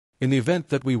In the event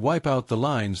that we wipe out the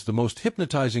lines, the most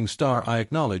hypnotizing star I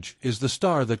acknowledge is the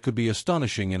star that could be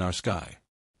astonishing in our sky.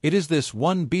 It is this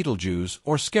one Betelgeuse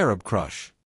or Scarab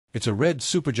Crush. It's a red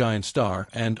supergiant star,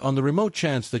 and on the remote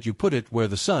chance that you put it where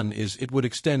the Sun is, it would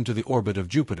extend to the orbit of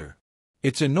Jupiter.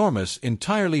 It's enormous,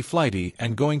 entirely flighty,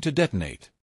 and going to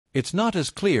detonate. It's not as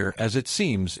clear as it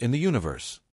seems in the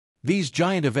universe. These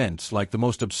giant events, like the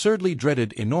most absurdly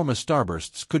dreaded enormous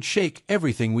starbursts, could shake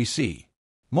everything we see.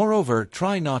 Moreover,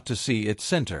 try not to see its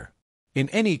center. In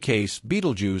any case,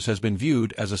 Betelgeuse has been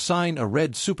viewed as a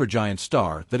red supergiant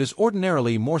star that is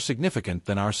ordinarily more significant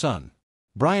than our Sun.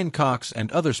 Brian Cox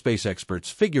and other space experts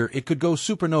figure it could go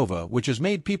supernova, which has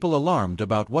made people alarmed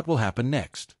about what will happen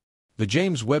next. The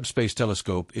James Webb Space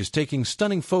Telescope is taking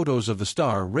stunning photos of the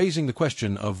star, raising the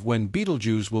question of when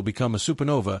Betelgeuse will become a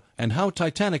supernova and how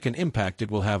titanic an impact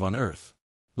it will have on Earth.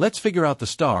 Let's figure out the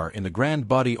star in the grand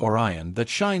body Orion that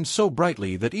shines so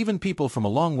brightly that even people from a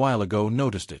long while ago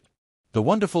noticed it. The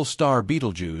wonderful star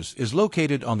Betelgeuse is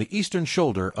located on the eastern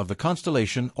shoulder of the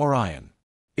constellation Orion.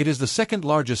 It is the second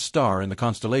largest star in the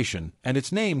constellation, and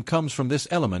its name comes from this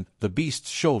element, the beast's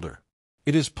shoulder.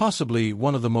 It is possibly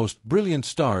one of the most brilliant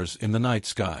stars in the night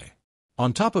sky.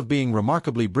 On top of being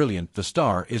remarkably brilliant, the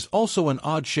star is also an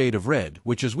odd shade of red,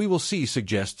 which, as we will see,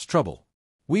 suggests trouble.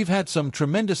 We've had some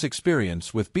tremendous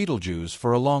experience with Betelgeuse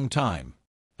for a long time.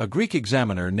 A Greek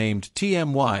examiner named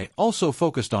TMY also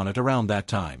focused on it around that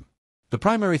time. The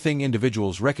primary thing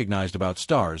individuals recognized about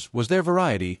stars was their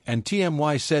variety, and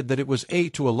TMY said that it was a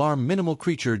to alarm minimal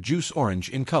creature juice orange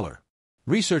in color.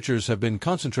 Researchers have been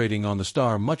concentrating on the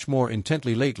star much more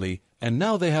intently lately, and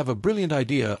now they have a brilliant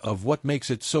idea of what makes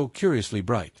it so curiously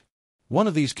bright. One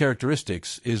of these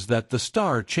characteristics is that the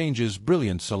star changes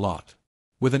brilliance a lot.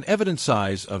 With an evident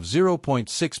size of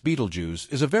 0.6, Betelgeuse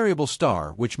is a variable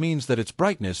star, which means that its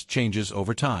brightness changes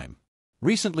over time.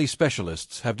 Recently,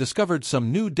 specialists have discovered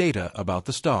some new data about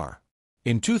the star.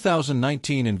 In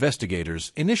 2019,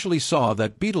 investigators initially saw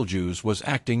that Betelgeuse was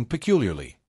acting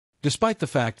peculiarly. Despite the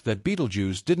fact that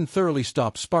Betelgeuse didn't thoroughly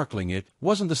stop sparkling, it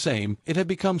wasn't the same. It had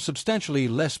become substantially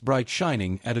less bright,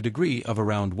 shining at a degree of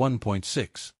around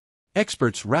 1.6.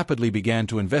 Experts rapidly began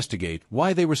to investigate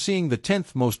why they were seeing the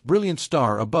 10th most brilliant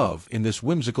star above in this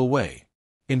whimsical way.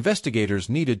 Investigators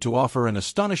needed to offer an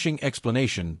astonishing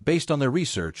explanation based on their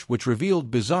research, which revealed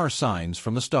bizarre signs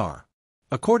from the star.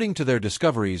 According to their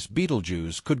discoveries,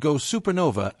 Betelgeuse could go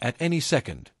supernova at any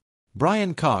second.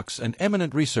 Brian Cox, an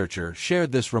eminent researcher,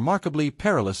 shared this remarkably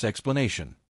perilous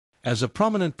explanation. As a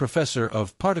prominent professor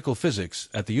of particle physics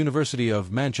at the University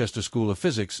of Manchester School of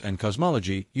Physics and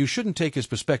Cosmology, you shouldn't take his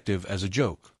perspective as a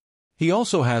joke. He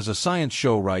also has a science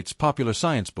show, writes popular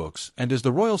science books, and is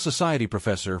the Royal Society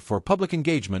Professor for Public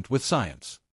Engagement with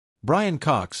Science. Brian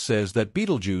Cox says that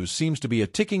Betelgeuse seems to be a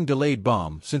ticking delayed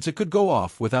bomb, since it could go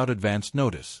off without advance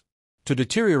notice. To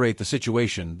deteriorate the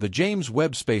situation, the James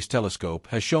Webb Space Telescope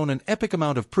has shown an epic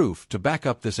amount of proof to back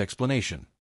up this explanation.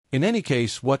 In any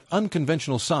case, what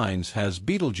unconventional signs has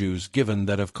Betelgeuse given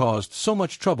that have caused so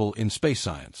much trouble in space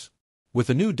science? With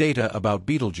the new data about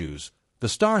Betelgeuse, the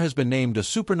star has been named a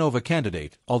supernova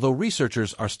candidate, although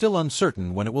researchers are still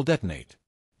uncertain when it will detonate.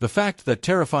 The fact that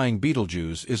terrifying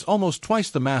Betelgeuse is almost twice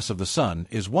the mass of the Sun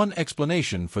is one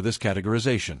explanation for this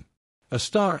categorization. A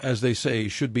star, as they say,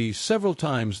 should be several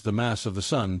times the mass of the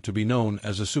Sun to be known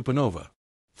as a supernova.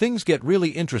 Things get really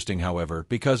interesting, however,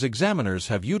 because examiners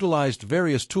have utilized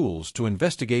various tools to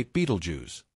investigate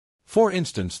Betelgeuse. For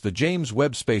instance, the James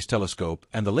Webb Space Telescope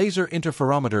and the Laser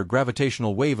Interferometer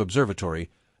Gravitational Wave Observatory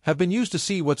have been used to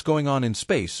see what's going on in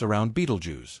space around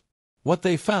Betelgeuse. What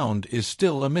they found is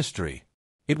still a mystery.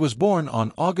 It was born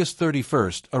on August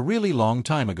 31st, a really long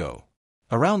time ago.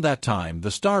 Around that time,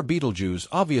 the star Betelgeuse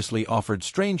obviously offered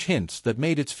strange hints that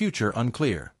made its future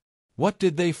unclear. What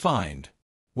did they find?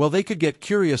 Well, they could get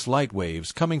curious light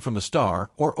waves coming from the star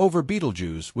or over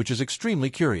Betelgeuse, which is extremely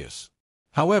curious.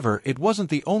 However, it wasn't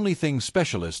the only thing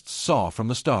specialists saw from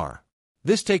the star.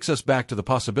 This takes us back to the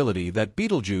possibility that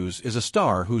Betelgeuse is a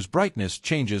star whose brightness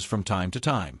changes from time to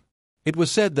time. It was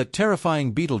said that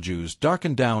terrifying Betelgeuse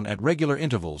darkened down at regular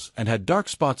intervals and had dark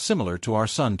spots similar to our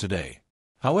Sun today.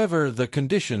 However, the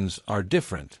conditions are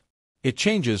different. It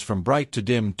changes from bright to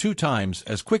dim 2 times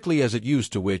as quickly as it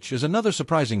used to, which is another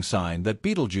surprising sign that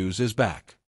Betelgeuse is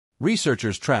back.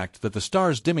 Researchers tracked that the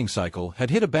star's dimming cycle had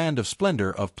hit a band of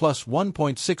splendor of plus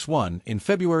 1.61 in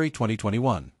February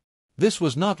 2021. This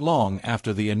was not long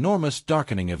after the enormous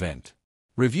darkening event.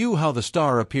 Review how the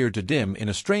star appeared to dim in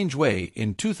a strange way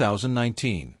in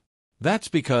 2019. That's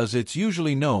because it's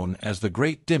usually known as the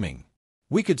Great Dimming.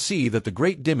 We could see that the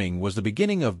Great Dimming was the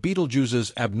beginning of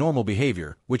Betelgeuse's abnormal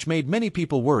behavior, which made many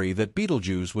people worry that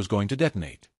Betelgeuse was going to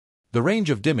detonate. The range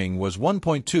of dimming was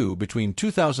 1.2 between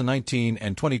 2019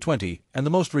 and 2020, and the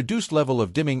most reduced level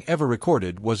of dimming ever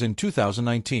recorded was in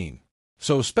 2019.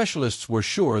 So specialists were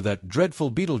sure that dreadful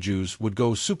Betelgeuse would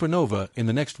go supernova in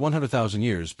the next 100,000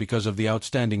 years because of the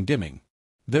outstanding dimming.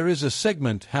 There is a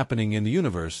segment happening in the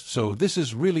universe, so this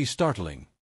is really startling.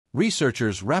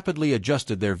 Researchers rapidly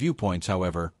adjusted their viewpoints,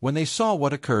 however, when they saw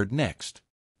what occurred next.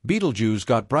 Betelgeuse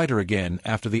got brighter again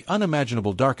after the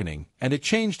unimaginable darkening, and it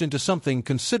changed into something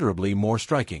considerably more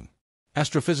striking.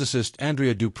 Astrophysicist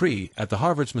Andrea Dupree at the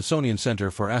Harvard-Smithsonian Center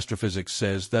for Astrophysics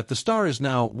says that the star is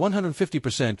now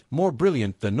 150% more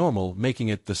brilliant than normal, making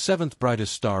it the seventh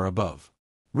brightest star above.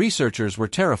 Researchers were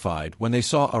terrified when they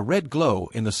saw a red glow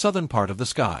in the southern part of the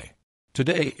sky.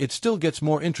 Today, it still gets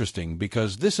more interesting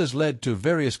because this has led to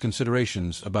various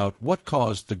considerations about what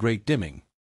caused the great dimming.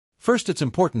 First, it's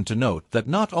important to note that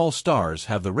not all stars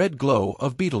have the red glow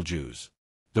of Betelgeuse.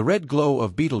 The red glow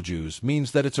of Betelgeuse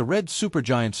means that it's a red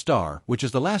supergiant star, which is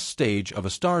the last stage of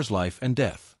a star's life and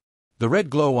death. The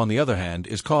red glow, on the other hand,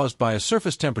 is caused by a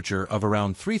surface temperature of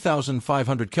around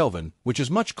 3,500 Kelvin, which is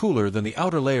much cooler than the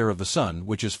outer layer of the Sun,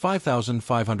 which is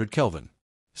 5,500 Kelvin.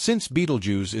 Since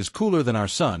Betelgeuse is cooler than our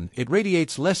Sun, it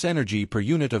radiates less energy per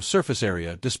unit of surface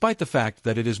area, despite the fact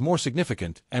that it is more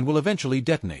significant and will eventually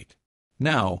detonate.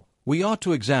 Now, we ought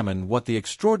to examine what the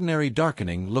extraordinary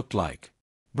darkening looked like.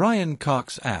 Brian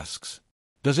Cox asks,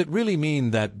 does it really mean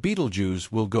that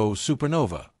Betelgeuse will go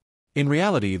supernova? In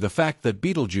reality, the fact that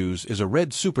Betelgeuse is a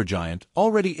red supergiant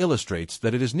already illustrates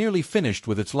that it is nearly finished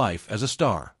with its life as a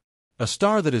star. A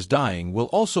star that is dying will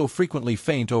also frequently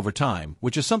faint over time,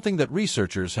 which is something that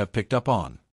researchers have picked up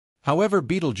on. However,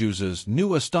 Betelgeuse's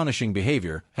new astonishing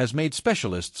behavior has made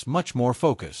specialists much more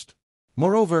focused.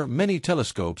 Moreover, many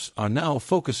telescopes are now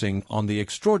focusing on the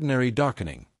extraordinary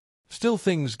darkening. Still,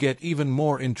 things get even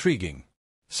more intriguing.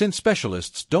 Since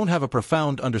specialists don't have a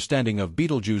profound understanding of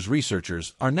Betelgeuse,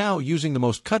 researchers are now using the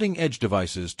most cutting-edge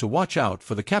devices to watch out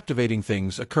for the captivating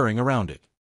things occurring around it.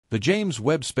 The James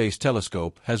Webb Space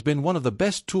Telescope has been one of the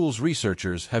best tools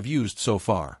researchers have used so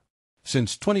far.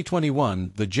 Since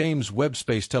 2021, the James Webb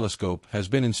Space Telescope has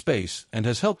been in space and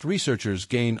has helped researchers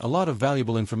gain a lot of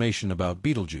valuable information about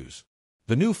Betelgeuse.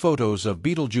 The new photos of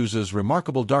Betelgeuse's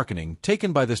remarkable darkening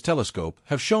taken by this telescope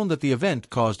have shown that the event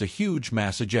caused a huge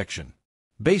mass ejection.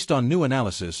 Based on new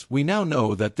analysis, we now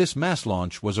know that this mass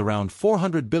launch was around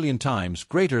 400 billion times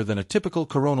greater than a typical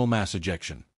coronal mass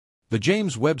ejection. The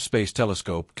James Webb Space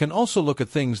Telescope can also look at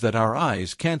things that our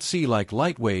eyes can't see, like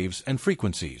light waves and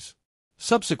frequencies.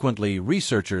 Subsequently,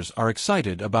 researchers are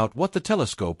excited about what the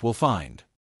telescope will find.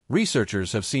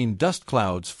 Researchers have seen dust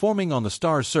clouds forming on the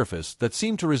star's surface that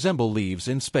seem to resemble leaves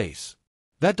in space.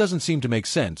 That doesn't seem to make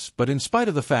sense, but in spite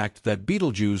of the fact that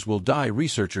Betelgeuse will die,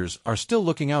 researchers are still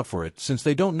looking out for it since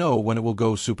they don't know when it will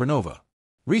go supernova.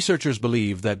 Researchers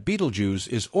believe that Betelgeuse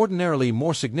is ordinarily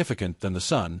more significant than the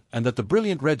Sun and that the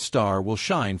brilliant red star will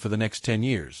shine for the next 10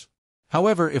 years.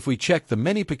 However, if we check the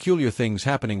many peculiar things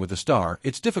happening with the star,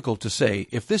 it's difficult to say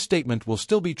if this statement will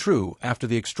still be true after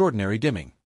the extraordinary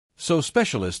dimming. So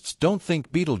specialists don't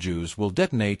think Betelgeuse will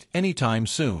detonate anytime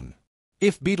soon.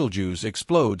 If Betelgeuse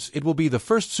explodes, it will be the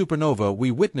first supernova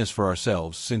we witness for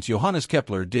ourselves since Johannes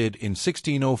Kepler did in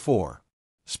 1604.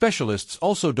 Specialists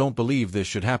also don't believe this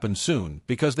should happen soon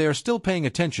because they are still paying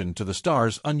attention to the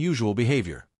star's unusual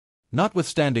behavior.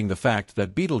 Notwithstanding the fact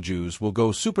that Betelgeuse will go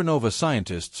supernova,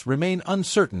 scientists remain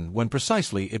uncertain when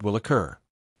precisely it will occur.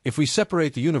 If we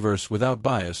separate the universe without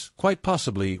bias, quite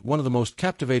possibly one of the most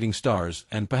captivating stars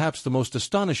and perhaps the most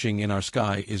astonishing in our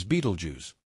sky is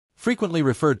Betelgeuse. Frequently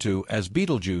referred to as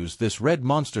Betelgeuse, this red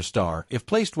monster star, if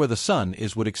placed where the Sun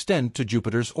is, would extend to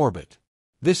Jupiter's orbit.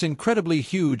 This incredibly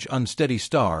huge, unsteady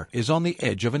star is on the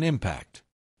edge of an impact.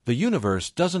 The universe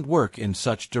doesn't work in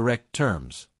such direct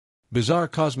terms. Bizarre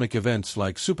cosmic events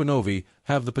like supernovae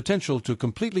have the potential to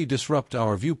completely disrupt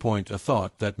our viewpoint, a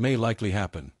thought that may likely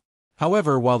happen.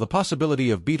 However, while the possibility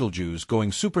of Betelgeuse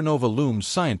going supernova looms,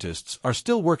 scientists are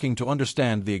still working to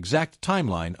understand the exact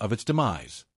timeline of its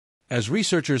demise. As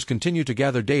researchers continue to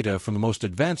gather data from the most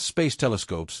advanced space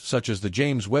telescopes, such as the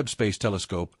James Webb Space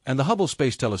Telescope and the Hubble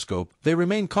Space Telescope, they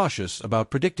remain cautious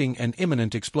about predicting an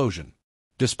imminent explosion.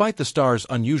 Despite the star's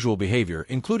unusual behavior,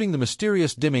 including the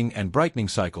mysterious dimming and brightening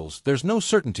cycles, there's no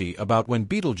certainty about when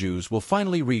Betelgeuse will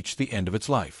finally reach the end of its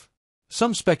life.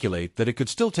 Some speculate that it could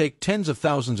still take tens of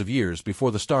thousands of years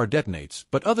before the star detonates,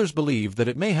 but others believe that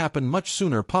it may happen much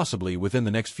sooner, possibly within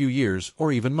the next few years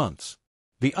or even months.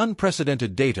 The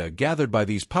unprecedented data gathered by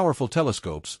these powerful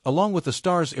telescopes, along with the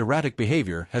star's erratic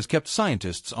behavior, has kept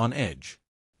scientists on edge.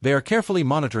 They are carefully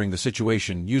monitoring the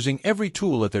situation using every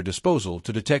tool at their disposal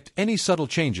to detect any subtle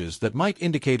changes that might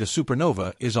indicate a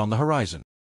supernova is on the horizon.